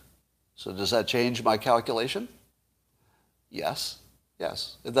overweight. So does that change my calculation? Yes.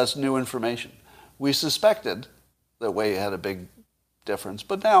 That's new information. We suspected that weight had a big difference,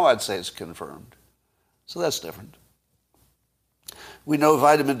 but now I'd say it's confirmed. So that's different. We know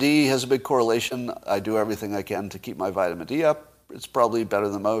vitamin D has a big correlation. I do everything I can to keep my vitamin D up. It's probably better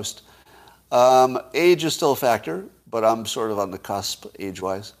than most. Age is still a factor, but I'm sort of on the cusp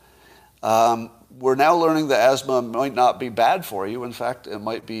age-wise. We're now learning that asthma might not be bad for you. In fact, it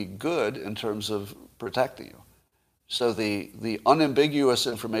might be good in terms of protecting you. So the unambiguous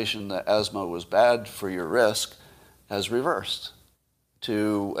information that asthma was bad for your risk has reversed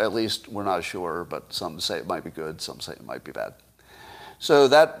to, at least we're not sure, but some say it might be good, some say it might be bad. So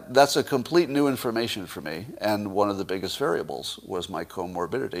that's a complete new information for me, and one of the biggest variables was my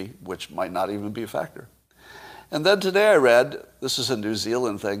comorbidity, which might not even be a factor. And then today I read, this is a New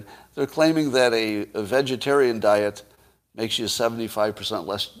Zealand thing, they're claiming that a vegetarian diet makes you 75%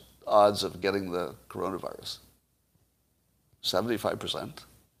 less odds of getting the coronavirus. 75%?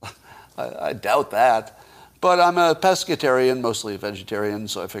 I doubt that. But I'm a pescatarian, mostly a vegetarian,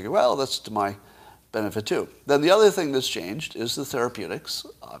 so I figure, well, that's to my benefit too. Then the other thing that's changed is the therapeutics,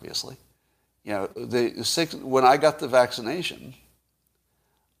 obviously. When I got the vaccination,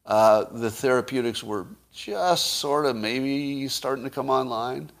 the therapeutics were just sort of maybe starting to come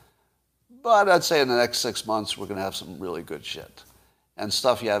online. But I'd say in the next 6 months, we're going to have some really good shit. And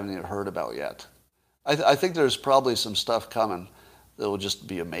stuff you haven't even heard about yet. I think there's probably some stuff coming that will just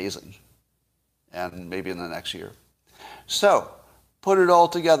be amazing. And maybe in the next year. So, put it all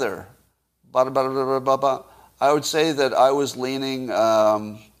together. I would say that I was leaning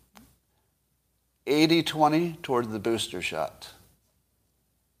 80-20 toward the booster shot.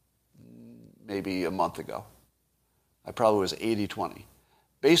 Maybe a month ago. I probably was 80-20.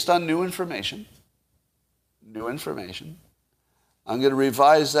 Based on new information, I'm going to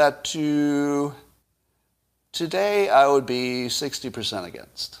revise that to today I would be 60%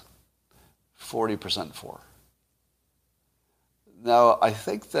 against, 40% for. Now, I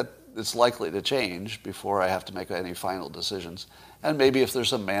think that it's likely to change before I have to make any final decisions. And maybe if there's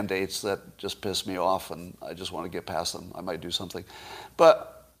some mandates that just piss me off and I just want to get past them, I might do something.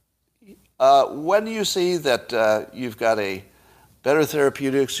 But when you see that you've got a better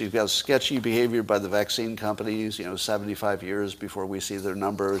therapeutics, you've got sketchy behavior by the vaccine companies, 75 years before we see their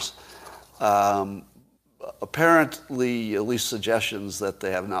numbers, apparently at least suggestions that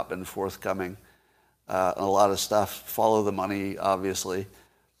they have not been forthcoming, and a lot of stuff, follow the money, obviously.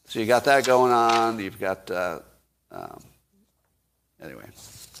 So you got that going on. You've got, anyway.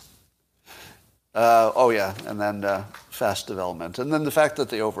 And then fast development. And then the fact that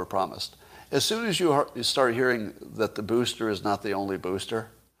they overpromised. As soon as you start hearing that the booster is not the only booster,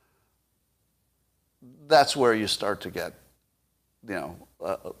 that's where you start to get,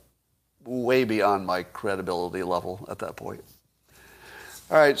 way beyond my credibility level at that point.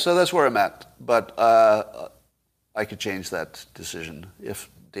 All right, so that's where I'm at. But I could change that decision if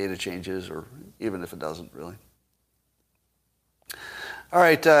data changes or even if it doesn't, really. All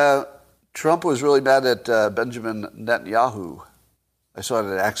right, Trump was really mad at Benjamin Netanyahu. I saw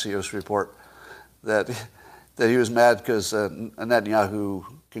it at Axios report that he was mad because Netanyahu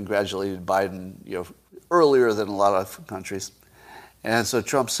congratulated Biden, earlier than a lot of countries. And so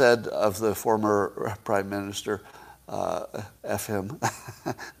Trump said of the former prime minister, F him,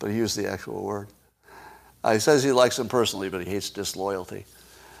 but he used the actual word. He says he likes him personally, but he hates disloyalty.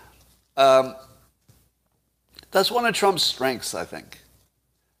 That's one of Trump's strengths, I think.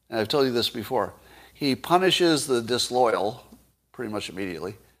 And I've told you this before. He punishes the disloyal pretty much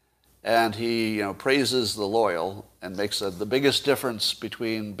immediately, and he praises the loyal and makes the biggest difference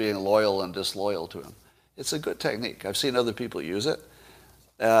between being loyal and disloyal to him. It's a good technique. I've seen other people use it,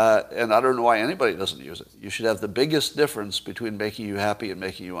 and I don't know why anybody doesn't use it. You should have the biggest difference between making you happy and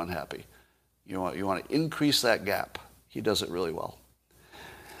making you unhappy. You want to increase that gap. He does it really well.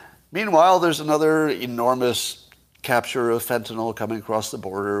 Meanwhile, there's another enormous capture of fentanyl coming across the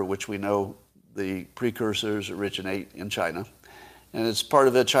border, which we know the precursors originate in China. And it's part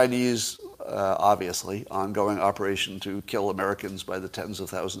of a Chinese, obviously, ongoing operation to kill Americans by the tens of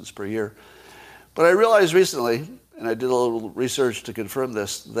thousands per year. But I realized recently, and I did a little research to confirm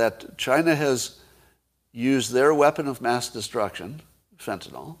this, that China has used their weapon of mass destruction,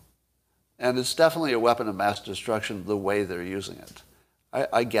 fentanyl, and it's definitely a weapon of mass destruction the way they're using it.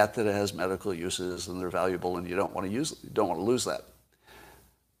 I get that it has medical uses and they're valuable and you don't want to lose that.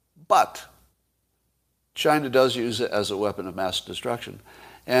 But China does use it as a weapon of mass destruction.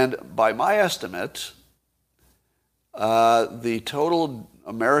 And by my estimate, the total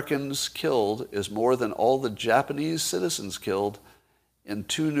Americans killed is more than all the Japanese citizens killed in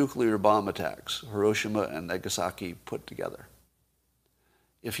 2 nuclear bomb attacks, Hiroshima and Nagasaki put together.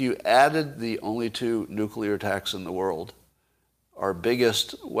 If you added the only 2 nuclear attacks in the world, our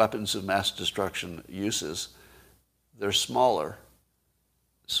biggest weapons of mass destruction uses, they're smaller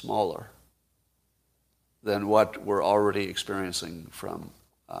than what we're already experiencing from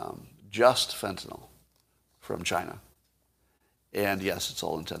just fentanyl from China. And yes, it's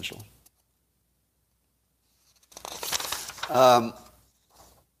all intentional.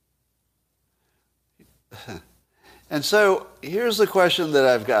 And so here's the question that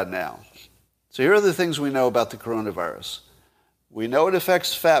I've got now. So here are the things we know about the coronavirus. We know it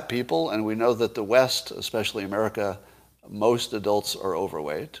affects fat people, and we know that the West, especially America, most adults are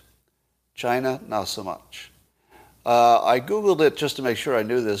overweight. China, not so much. I Googled it just to make sure I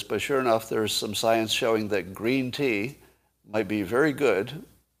knew this, but sure enough, there's some science showing that green tea might be very good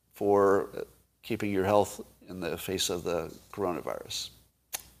for keeping your health in the face of the coronavirus.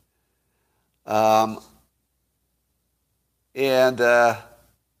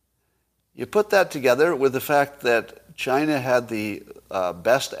 You put that together with the fact that China had the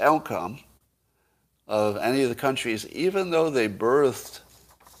best outcome of any of the countries, even though they birthed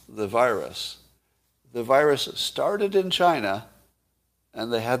the virus. The virus started in China,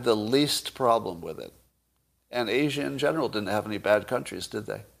 and they had the least problem with it. And Asia in general didn't have any bad countries, did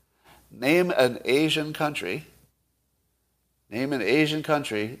they? Name an Asian country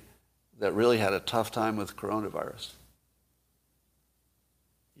that really had a tough time with coronavirus.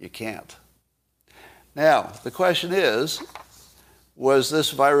 You can't. Now, the question is, was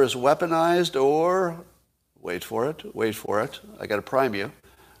this virus weaponized or, wait for it, I got to prime you,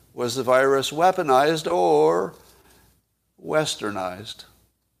 was the virus weaponized or westernized?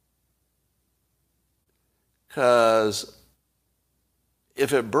 Because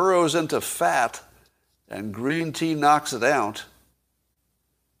if it burrows into fat and green tea knocks it out,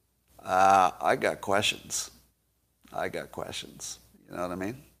 I got questions. I got questions. You know what I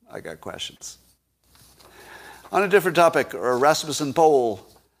mean? I got questions. On a different topic, a Rasmussen poll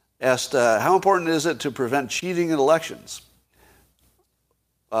asked, how important is it to prevent cheating in elections?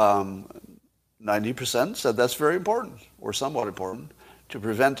 90% said that's very important, or somewhat important, to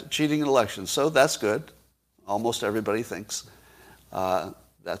prevent cheating in elections. So that's good. Almost everybody thinks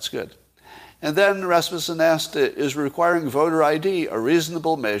that's good. And then Rasmussen asked, is requiring voter ID a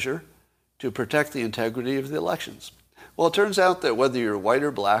reasonable measure to protect the integrity of the elections? Well, it turns out that whether you're white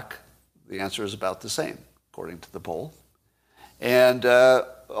or black, the answer is about the same, according to the poll. And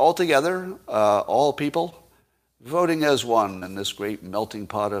altogether, all people voting as one in this great melting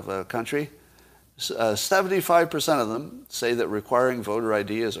pot of a country, 75% of them say that requiring voter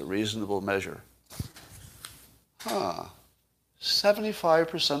ID is a reasonable measure.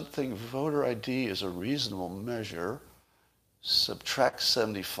 75% think voter ID is a reasonable measure. Subtract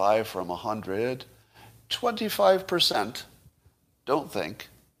 75 from 100. 25% don't think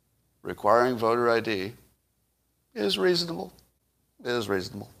requiring voter ID is reasonable. It is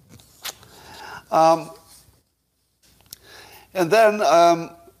reasonable. And then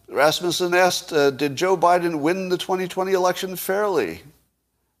Rasmussen asked, did Joe Biden win the 2020 election fairly?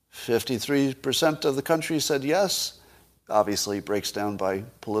 53% of the country said yes. Obviously, it breaks down by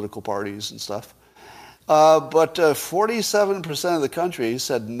political parties and stuff. But 47% of the country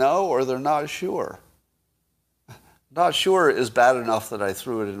said no, or they're not sure. Not sure is bad enough that I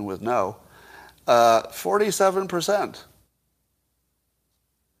threw it in with no. 47%.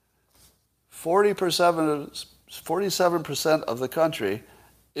 47% of the country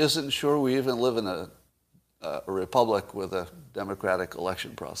isn't sure we even live in a republic with a democratic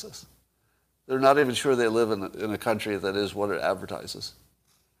election process. They're not even sure they live in a country that is what it advertises.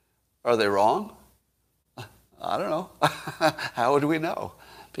 Are they wrong? I don't know. How would we know?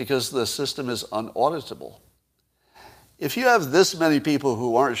 Because the system is unauditable. If you have this many people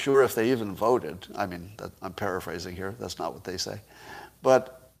who aren't sure if they even voted, I mean, I'm paraphrasing here, that's not what they say,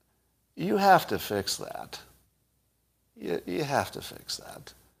 but you have to fix that. You have to fix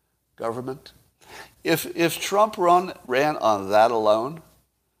that. Government. If Trump ran on that alone,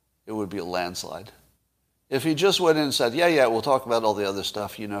 it would be a landslide. If he just went in and said, yeah, we'll talk about all the other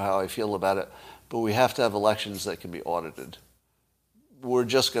stuff, you know how I feel about it, but we have to have elections that can be audited. We're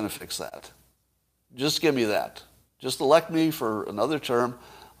just going to fix that. Just give me that. Just elect me for another term.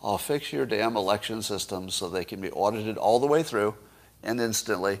 I'll fix your damn election system so they can be audited all the way through and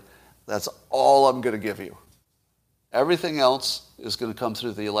instantly. That's all I'm going to give you. Everything else is going to come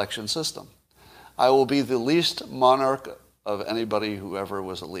through the election system. I will be the least monarch of anybody who ever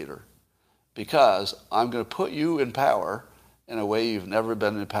was a leader because I'm going to put you in power in a way you've never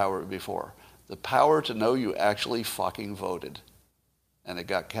been in power before. The power to know you actually fucking voted and it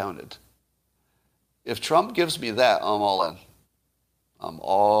got counted. If Trump gives me that, I'm all in. I'm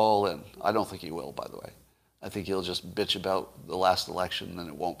all in. I don't think he will, by the way. I think he'll just bitch about the last election and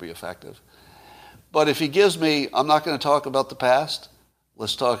it won't be effective. But if he gives me, I'm not going to talk about the past,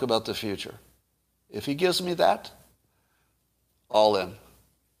 let's talk about the future. If he gives me that, all in.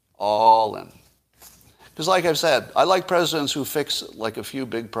 All in. Because like I've said, I like presidents who fix like a few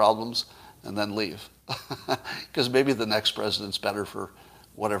big problems and then leave. Because maybe the next president's better for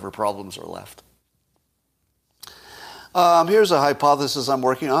whatever problems are left. Here's a hypothesis I'm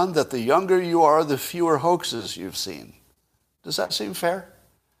working on, that the younger you are, the fewer hoaxes you've seen. Does that seem fair?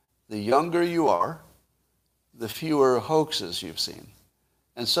 The younger you are, the fewer hoaxes you've seen.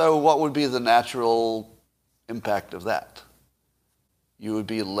 And so what would be the natural impact of that? You would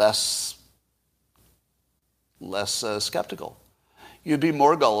be less skeptical. You'd be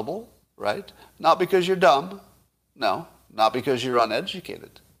more gullible, right? Not because you're dumb. No, not because you're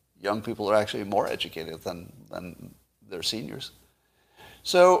uneducated. Young people are actually more educated than their seniors.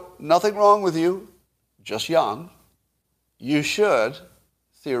 So nothing wrong with you, just young. You should,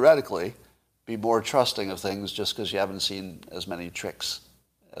 theoretically, be more trusting of things just because you haven't seen as many tricks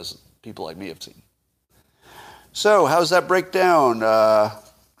as people like me have seen. So how does that break down?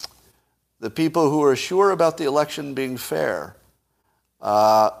 The people who are sure about the election being fair.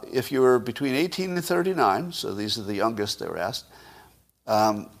 If you were between 18 and 39, so these are the youngest they were asked,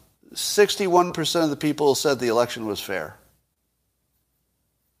 61% of the people said the election was fair.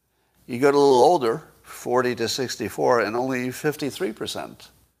 You go to a little older, 40 to 64, and only 53%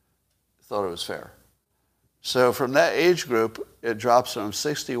 thought it was fair. So from that age group, it drops from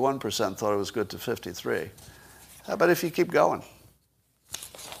 61% thought it was good to 53. How about if you keep going?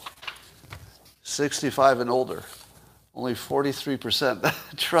 65 and older, only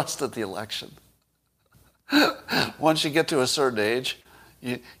 43% trusted the election. Once you get to a certain age,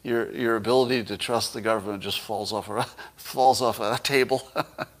 your ability to trust the government just falls off a table.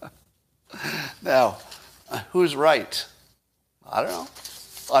 Now, who's right? I don't know.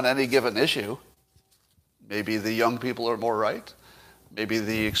 On any given issue, maybe the young people are more right. Maybe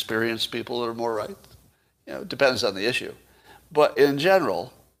the experienced people are more right. It depends on the issue. But in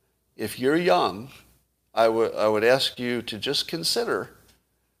general, if you're young, I would ask you to just consider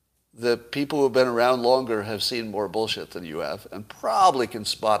that people who have been around longer have seen more bullshit than you have and probably can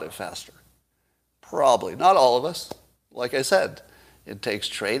spot it faster. Probably. Not all of us. Like I said, it takes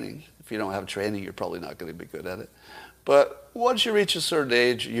training. If you don't have training, you're probably not going to be good at it. But once you reach a certain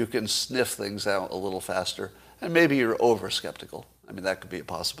age, you can sniff things out a little faster. And maybe you're over-skeptical. I mean, that could be a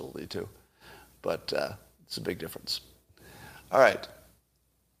possibility too. But it's a big difference. All right.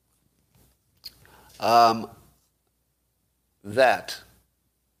 That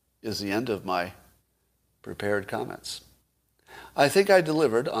is the end of my prepared comments. I think I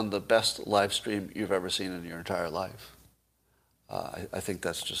delivered on the best live stream you've ever seen in your entire life. I think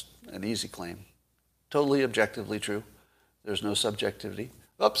that's just an easy claim. Totally objectively true. There's no subjectivity.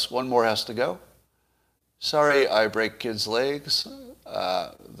 Oops, one more has to go. Sorry I break kids' legs.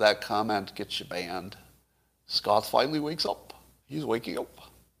 That comment gets you banned. Scott finally wakes up. He's waking up.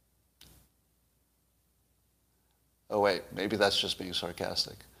 Oh wait, maybe that's just being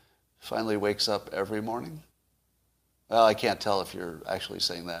sarcastic. Finally wakes up every morning? Well, I can't tell if you're actually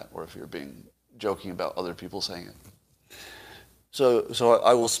saying that or if you're being joking about other people saying it. So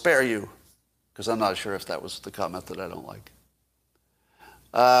I will spare you, because I'm not sure if that was the comment that I don't like.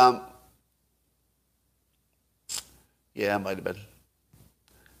 Yeah, it might have been.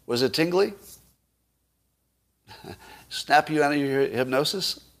 Was it tingly? Snap you out of your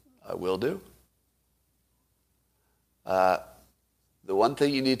hypnosis? I will do. The one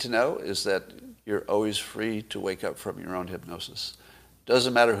thing you need to know is that you're always free to wake up from your own hypnosis.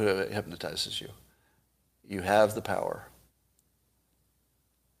 Doesn't matter who hypnotizes you. You have the power.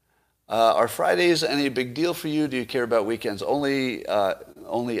 Are Fridays any big deal for you? Do you care about weekends? Only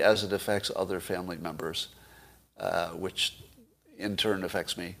as it affects other family members, which in turn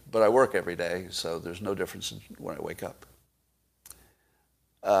affects me. But I work every day, so there's no difference when I wake up.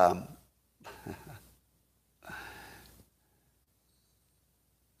 So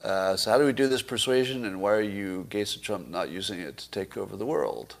how do we do this persuasion, and why are you, Gates and Trump, not using it to take over the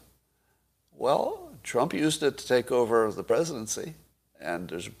world? Well, Trump used it to take over the presidency, and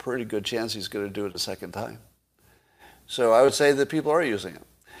there's a pretty good chance he's going to do it a second time. So I would say that people are using it.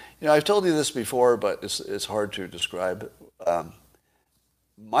 I've told you this before, but it's hard to describe.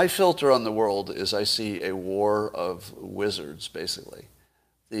 My filter on the world is I see a war of wizards, basically.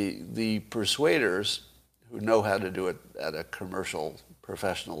 The persuaders who know how to do it at a commercial,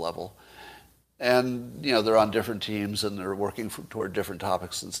 professional level. And, they're on different teams and they're working toward different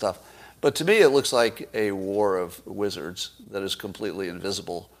topics and stuff. But to me, it looks like a war of wizards that is completely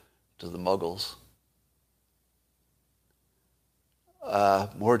invisible to the muggles.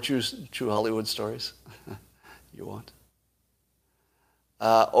 More true Hollywood stories you want?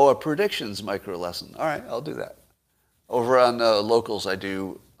 A predictions micro lesson. All right, I'll do that. Over on Locals, I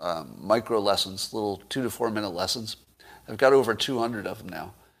do micro lessons, little 2 to 4 minute lessons. I've got over 200 of them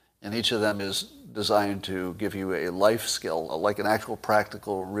now, and each of them is designed to give you a life skill, like an actual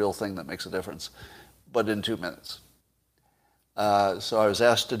practical, real thing that makes a difference, but in 2 minutes. So I was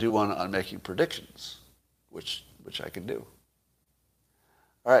asked to do one on making predictions, which I can do.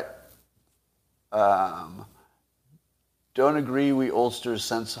 All right. Don't agree we oldsters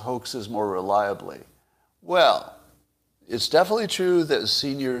sense hoaxes more reliably. Well, it's definitely true that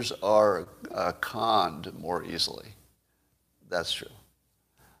seniors are conned more easily. That's true.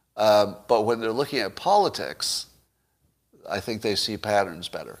 But when they're looking at politics, I think they see patterns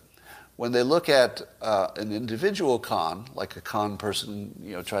better. When they look at an individual con, like a con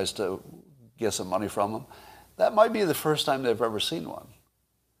person, tries to get some money from them, that might be the first time they've ever seen one.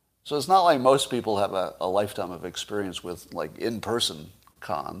 So it's not like most people have a lifetime of experience with like in-person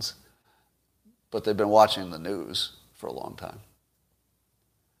cons, but they've been watching the news for a long time.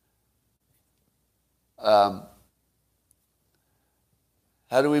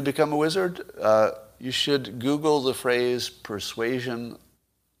 How do we become a wizard? You should Google the phrase persuasion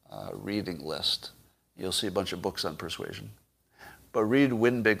reading list. You'll see a bunch of books on persuasion. But read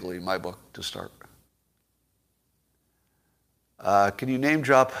Win Bigly, my book, to start. Can you name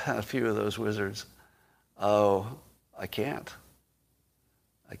drop a few of those wizards? Oh, I can't.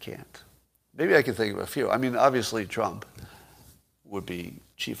 Maybe I can think of a few. I mean, obviously Trump would be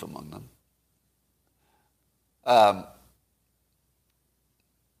chief among them.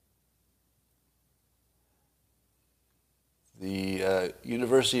 The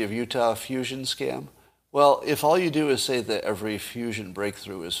University of Utah fusion scam. Well, if all you do is say that every fusion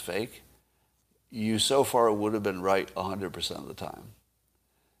breakthrough is fake, you so far would have been right 100% of the time.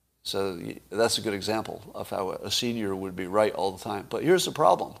 So that's a good example of how a senior would be right all the time. But here's the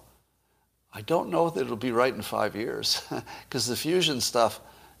problem. I don't know that it'll be right in 5 years because the fusion stuff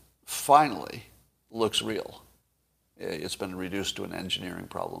finally looks real. It's been reduced to an engineering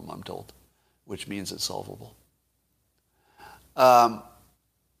problem, I'm told, which means it's solvable. All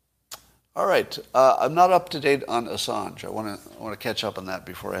right. I'm not up to date on Assange. I want to catch up on that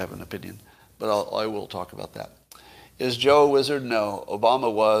before I have an opinion, but I will talk about that. Is Joe a wizard? No.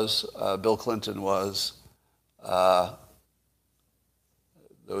 Obama was. Bill Clinton was. Those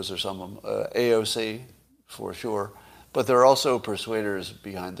are some of them. AOC, for sure. But there are also persuaders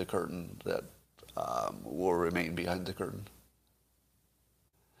behind the curtain that will remain behind the curtain.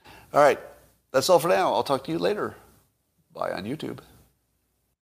 All right. That's all for now. I'll talk to you later. Bye on YouTube.